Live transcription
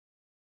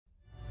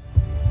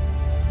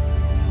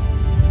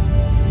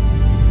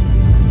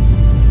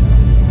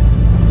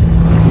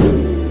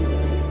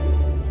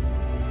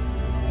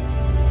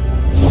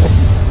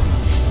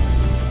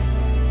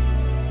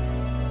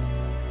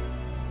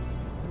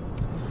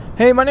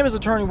Hey, my name is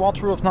Attorney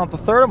Walter Rudolph Hnot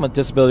III. I'm with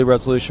Disability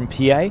Resolution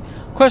PA.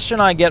 Question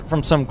I get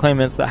from some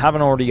claimants that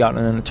haven't already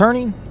gotten an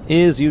attorney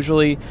is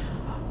usually,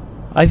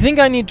 I think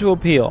I need to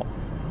appeal.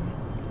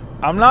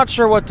 I'm not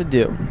sure what to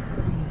do.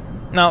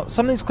 Now,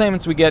 some of these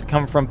claimants we get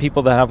come from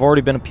people that have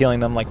already been appealing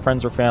them, like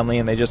friends or family,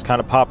 and they just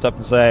kind of popped up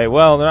and say,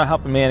 well, they're not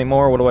helping me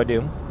anymore, what do I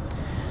do?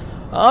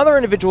 Other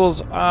individuals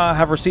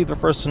have received their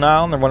first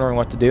denial and they're wondering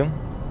what to do.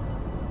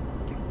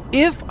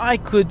 If I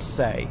could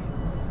say,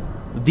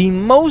 the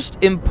most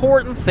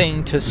important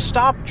thing to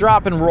stop,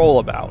 drop, and roll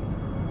about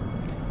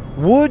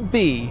would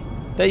be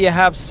that you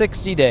have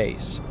 60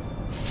 days.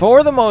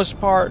 For the most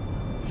part,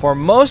 for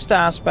most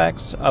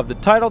aspects of the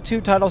Title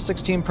II, Title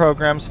 16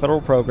 programs,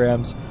 federal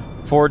programs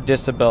for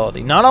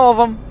disability. Not all of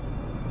them.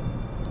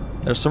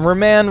 There's some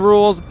remand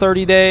rules,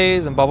 30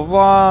 days, and blah, blah,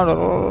 blah, blah,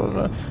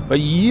 blah, blah.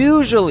 But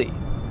usually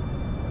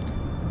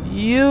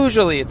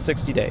it's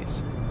 60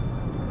 days.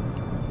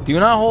 Do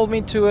not hold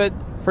me to it.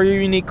 For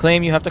your unique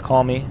claim, you have to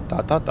call me, ...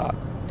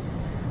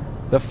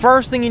 The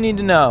first thing you need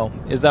to know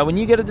is that when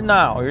you get a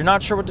denial or you're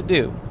not sure what to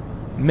do,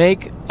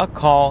 make a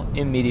call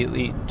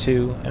immediately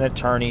to an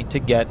attorney to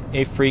get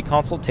a free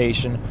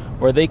consultation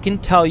where they can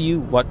tell you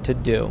what to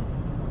do.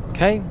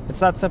 Okay?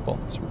 It's that simple.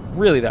 It's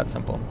really that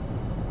simple.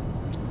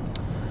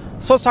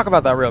 So let's talk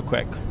about that real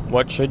quick.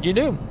 What should you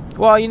do?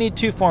 Well, you need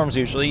two forms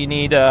usually. You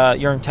need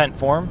your intent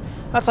form.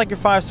 That's like your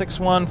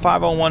 561,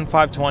 501,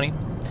 520.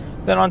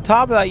 Then on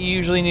top of that, you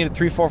usually need a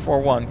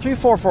 3441.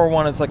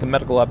 3441 is like a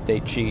medical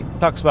update sheet. It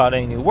talks about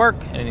any new work,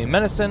 any new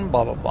medicine,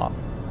 blah, blah, blah. All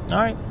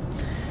right.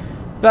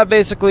 That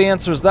basically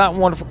answers that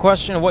wonderful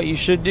question of what you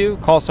should do.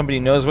 Call somebody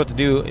who knows what to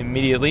do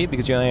immediately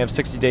because you only have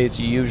 60 days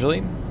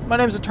usually. My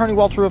name is Attorney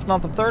Walter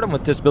Rudolph Hnot III. I'm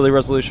with Disability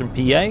Resolution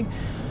PA.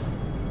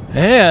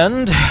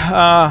 And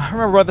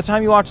remember, by the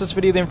time you watch this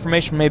video, the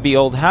information may be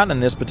old hat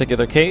in this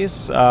particular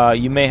case.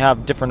 You may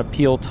have different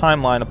appeal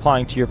timeline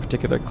applying to your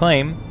particular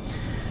claim.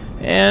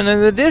 And in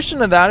addition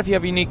to that, if you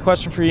have a unique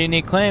question for your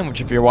unique claim,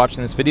 which if you're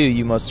watching this video,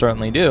 you most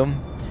certainly do,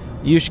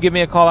 you should give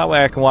me a call. That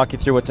way I can walk you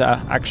through what to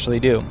actually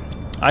do.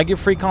 I give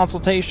free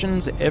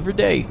consultations every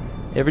day.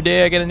 Every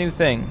day I get a new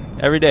thing.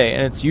 Every day.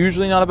 And it's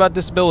usually not about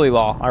disability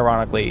law,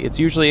 ironically. It's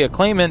usually a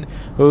claimant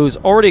who's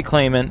already a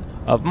claimant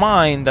of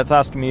mine that's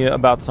asking me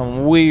about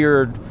some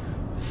weird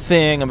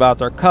thing about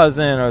their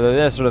cousin or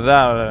this or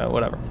that or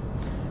whatever.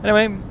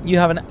 Anyway, you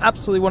have an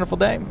absolutely wonderful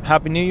day.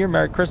 Happy New Year,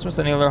 Merry Christmas,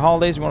 any other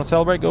holidays you want to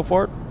celebrate, go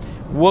for it.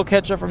 We'll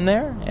catch up from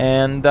there,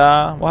 and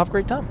we'll have a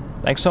great time.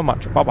 Thanks so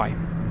much.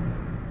 Bye-bye.